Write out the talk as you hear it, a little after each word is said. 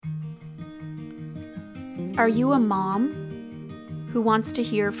Are you a mom who wants to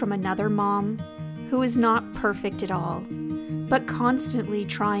hear from another mom who is not perfect at all, but constantly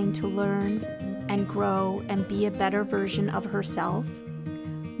trying to learn and grow and be a better version of herself?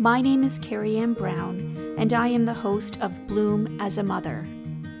 My name is Carrie Ann Brown, and I am the host of Bloom as a Mother.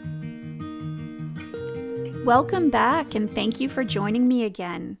 Welcome back, and thank you for joining me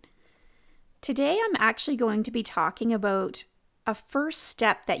again. Today I'm actually going to be talking about a first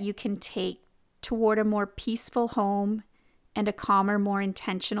step that you can take toward a more peaceful home and a calmer, more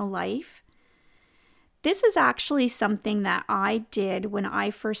intentional life. This is actually something that I did when I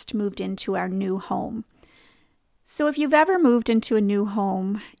first moved into our new home. So if you've ever moved into a new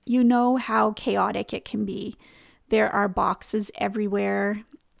home, you know how chaotic it can be. There are boxes everywhere.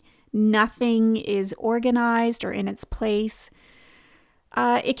 Nothing is organized or in its place.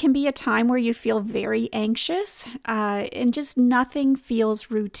 It can be a time where you feel very anxious and just nothing feels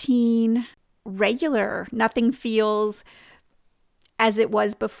routine, regular. Nothing feels as it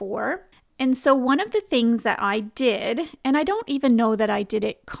was before. And so one of the things that I did, and I don't even know that I did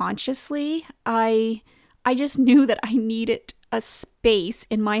it consciously, I just knew that I needed a space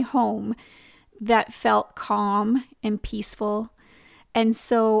in my home that felt calm and peaceful. And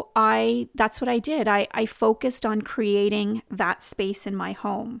so that's what I did. I focused on creating that space in my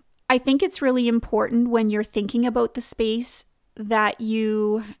home. I think it's really important when you're thinking about the space that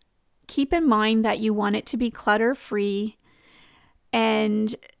you keep in mind that you want it to be clutter-free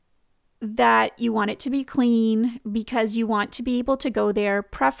and that you want it to be clean because you want to be able to go there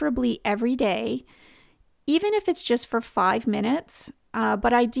preferably every day, even if it's just for 5 minutes.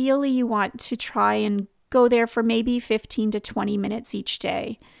 But ideally, you want to try and go there for maybe 15 to 20 minutes each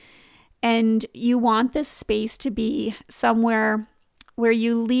day. And you want this space to be somewhere where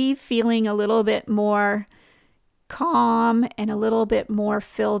you leave feeling a little bit more calm and a little bit more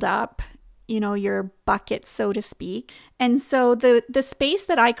filled up, your bucket, so to speak. And so the space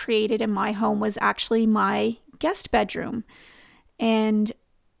that I created in my home was actually my guest bedroom. And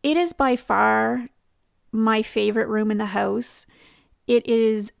it is by far my favorite room in the house. It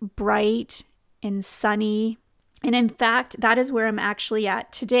is bright and sunny. And in fact, that is where I'm actually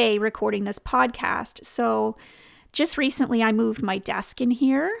at today recording this podcast. So just recently I moved my desk in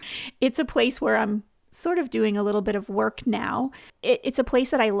here. It's a place where I'm sort of doing a little bit of work now. It's a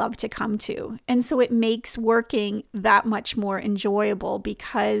place that I love to come to. And so it makes working that much more enjoyable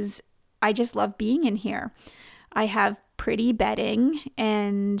because I just love being in here. I have pretty bedding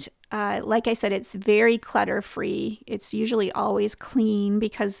and like I said, it's very clutter-free. It's usually always clean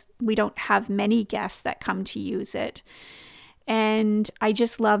because we don't have many guests that come to use it. And I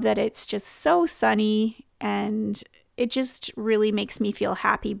just love that it's just so sunny and it just really makes me feel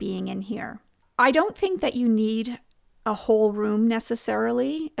happy being in here. I don't think that you need a whole room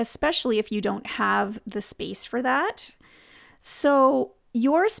necessarily, especially if you don't have the space for that. So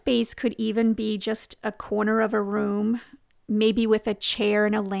your space could even be just a corner of a room, maybe with a chair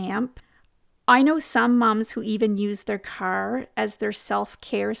and a lamp. I know some moms who even use their car as their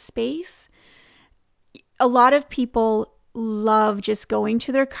self-care space. A lot of people love just going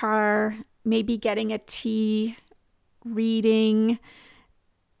to their car, maybe getting a tea, reading,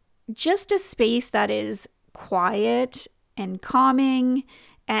 just a space that is quiet and calming.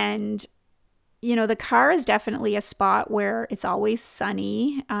 And, the car is definitely a spot where it's always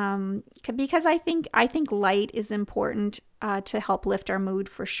sunny because I think light is important to help lift our mood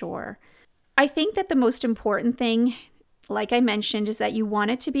for sure. I think that the most important thing, like I mentioned, is that you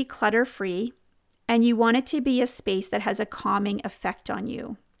want it to be clutter-free and you want it to be a space that has a calming effect on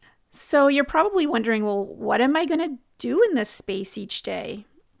you. So you're probably wondering, well, what am I going to do in this space each day?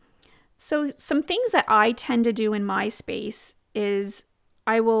 So some things that I tend to do in my space is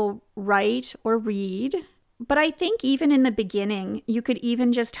I will write or read, but I think even in the beginning, you could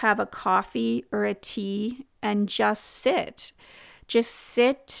even just have a coffee or a tea and just sit. Just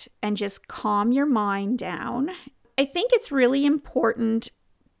sit and just calm your mind down. I think it's really important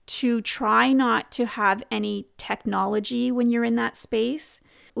to try not to have any technology when you're in that space,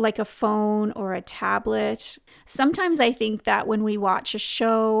 like a phone or a tablet. Sometimes I think that when we watch a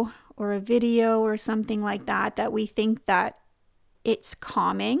show or a video or something like that, that we think that it's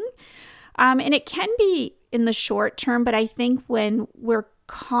calming. And it can be in the short term, but I think when we're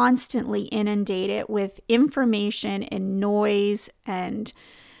constantly inundated with information and noise and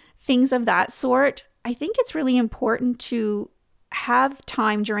things of that sort, I think it's really important to have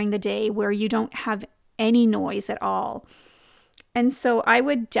time during the day where you don't have any noise at all. And so I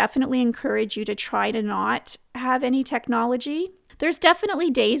would definitely encourage you to try to not have any technology. There's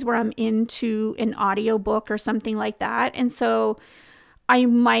definitely days where I'm into an audiobook or something like that. And so I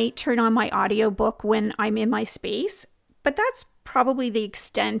might turn on my audiobook when I'm in my space, but that's probably the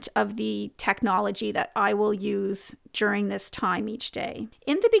extent of the technology that I will use during this time each day.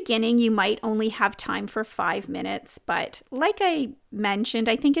 In the beginning, you might only have time for 5 minutes, but like I mentioned,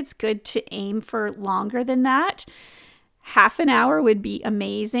 I think it's good to aim for longer than that. Half an hour would be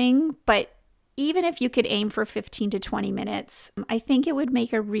amazing, but even if you could aim for 15 to 20 minutes, I think it would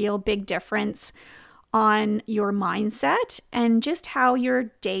make a real big difference on your mindset and just how your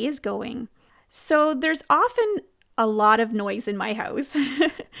day is going. So there's often a lot of noise in my house.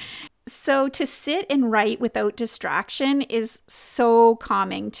 So to sit and write without distraction is so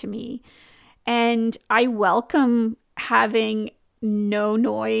calming to me. And I welcome having no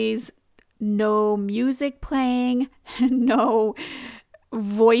noise, no music playing, no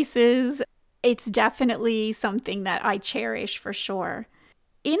voices. It's definitely something that I cherish for sure.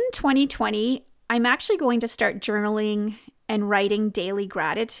 In 2020, I'm actually going to start journaling and writing daily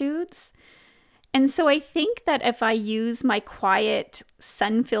gratitudes. And so I think that if I use my quiet,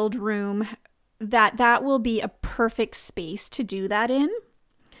 sun-filled room, that will be a perfect space to do that in.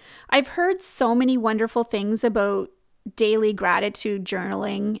 I've heard so many wonderful things about daily gratitude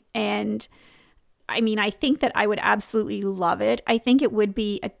journaling, and I think that I would absolutely love it. I think it would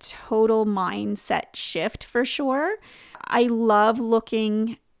be a total mindset shift for sure. I love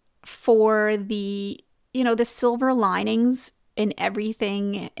looking for the silver linings in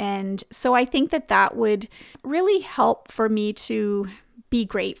everything. And so I think that would really help for me to be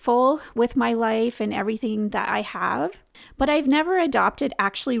grateful with my life and everything that I have. But I've never adopted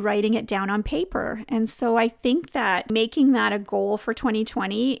actually writing it down on paper. And so I think that making that a goal for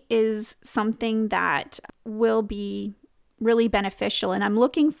 2020 is something that will be really beneficial. And I'm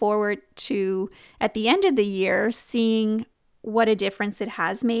looking forward to, at the end of the year, seeing what a difference it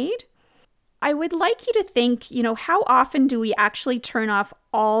has made. I would like you to think, how often do we actually turn off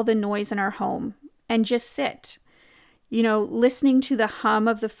all the noise in our home and just sit? Listening to the hum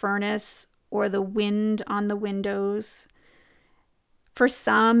of the furnace or the wind on the windows. For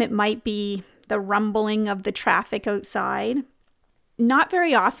some, it might be the rumbling of the traffic outside. Not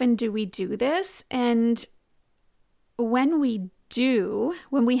very often do we do this. And when we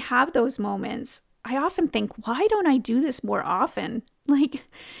have those moments, I often think, why don't I do this more often?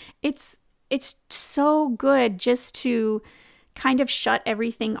 It's so good just to kind of shut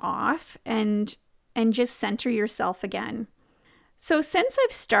everything off and just center yourself again. So since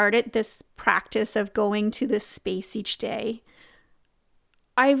I've started this practice of going to this space each day,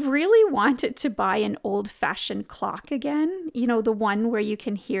 I've really wanted to buy an old-fashioned clock again, the one where you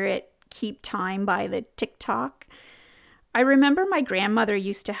can hear it keep time by the tick-tock. I remember my grandmother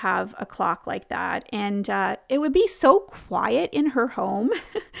used to have a clock like that, and it would be so quiet in her home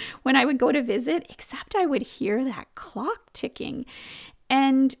when I would go to visit, except I would hear that clock ticking.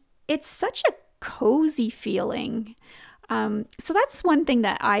 And it's such a cozy feeling. So that's one thing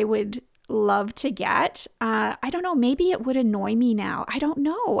that I would love to get. I don't know, maybe it would annoy me now. I don't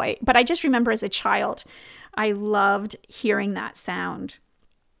know. But I just remember as a child, I loved hearing that sound.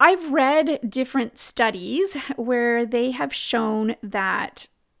 I've read different studies where they have shown that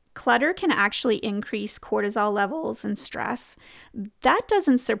clutter can actually increase cortisol levels and stress. That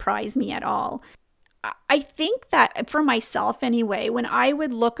doesn't surprise me at all. I think that for myself anyway, when I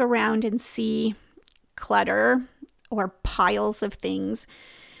would look around and see clutter or piles of things,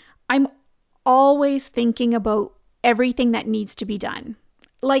 I'm always thinking about everything that needs to be done.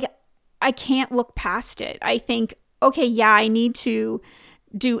 I can't look past it. I think, okay, yeah, I need to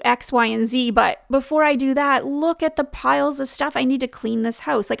do X, Y, and Z, but before I do that, look at the piles of stuff. I need to clean this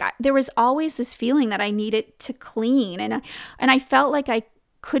house. There was always this feeling that I needed to clean, and I felt like I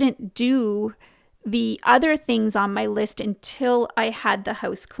couldn't do the other things on my list until I had the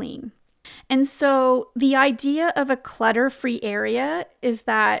house clean. And so the idea of a clutter-free area is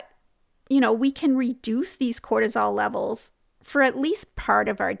that, we can reduce these cortisol levels for at least part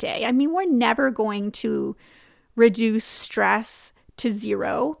of our day. We're never going to reduce stress to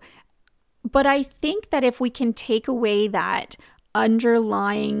zero. But I think that if we can take away that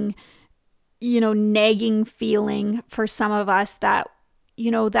underlying, nagging feeling for some of us that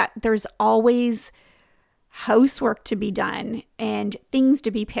there's always housework to be done and things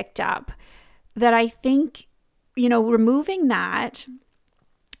to be picked up, that I think, removing that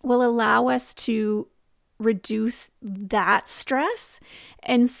will allow us to reduce that stress.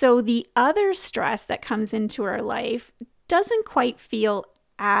 And so the other stress that comes into our life doesn't quite feel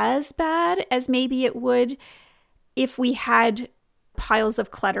as bad as maybe it would if we had piles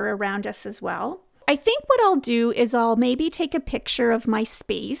of clutter around us as well. I think what I'll do is I'll maybe take a picture of my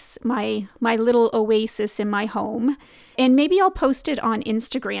space, my little oasis in my home, and maybe I'll post it on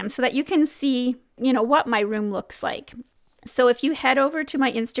Instagram so that you can see, what my room looks like. So if you head over to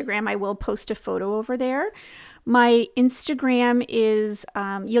my Instagram, I will post a photo over there. My Instagram is,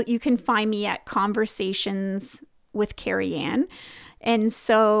 you can find me at Conversations with Carrie Ann. And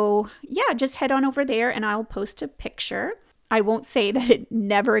so, just head on over there and I'll post a picture. I won't say that it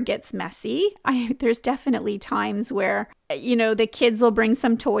never gets messy. There's definitely times where, the kids will bring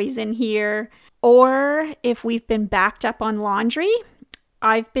some toys in here. Or if we've been backed up on laundry,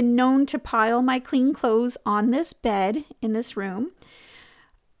 I've been known to pile my clean clothes on this bed in this room.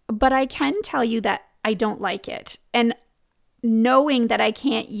 But I can tell you that I don't like it. And knowing that I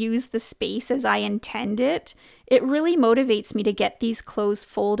can't use the space as I intend it really motivates me to get these clothes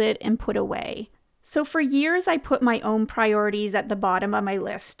folded and put away. So for years, I put my own priorities at the bottom of my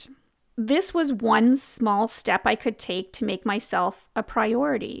list. This was one small step I could take to make myself a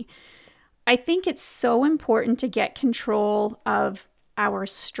priority. I think it's so important to get control of our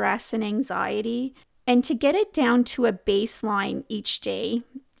stress and anxiety and to get it down to a baseline each day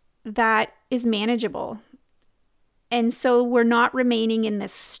that is manageable. And so we're not remaining in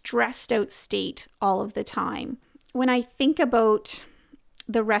this stressed out state all of the time. When I think about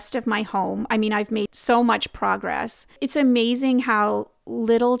the rest of my home, I've made so much progress. It's amazing how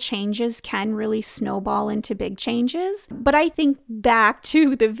little changes can really snowball into big changes. But I think back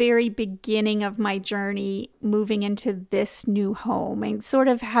to the very beginning of my journey, moving into this new home and sort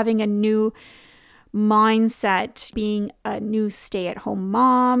of having a new mindset, being a new stay-at-home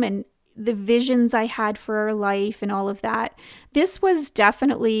mom and the visions I had for our life and all of that. This was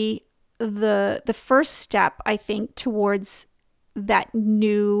definitely the first step, I think, towards that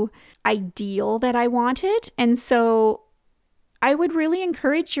new ideal that I wanted. And so I would really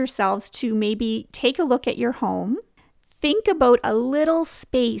encourage yourselves to maybe take a look at your home, think about a little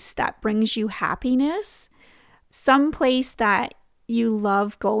space that brings you happiness, some place that you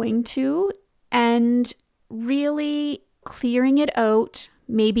love going to, and really clearing it out,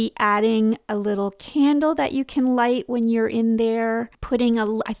 maybe adding a little candle that you can light when you're in there.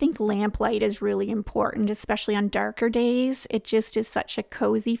 I think lamplight is really important, especially on darker days. It just is such a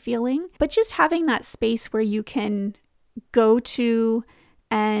cozy feeling. But just having that space where you can go to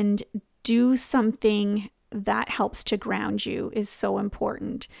and do something that helps to ground you is so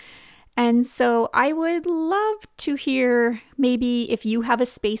important. And so I would love to hear maybe if you have a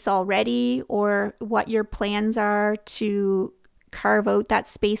space already or what your plans are to carve out that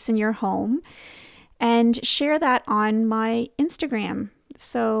space in your home and share that on my Instagram.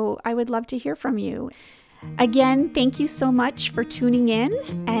 So I would love to hear from you. Again, thank you so much for tuning in,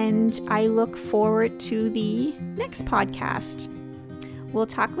 and I look forward to the next podcast. We'll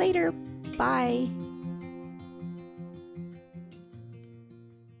talk later. Bye.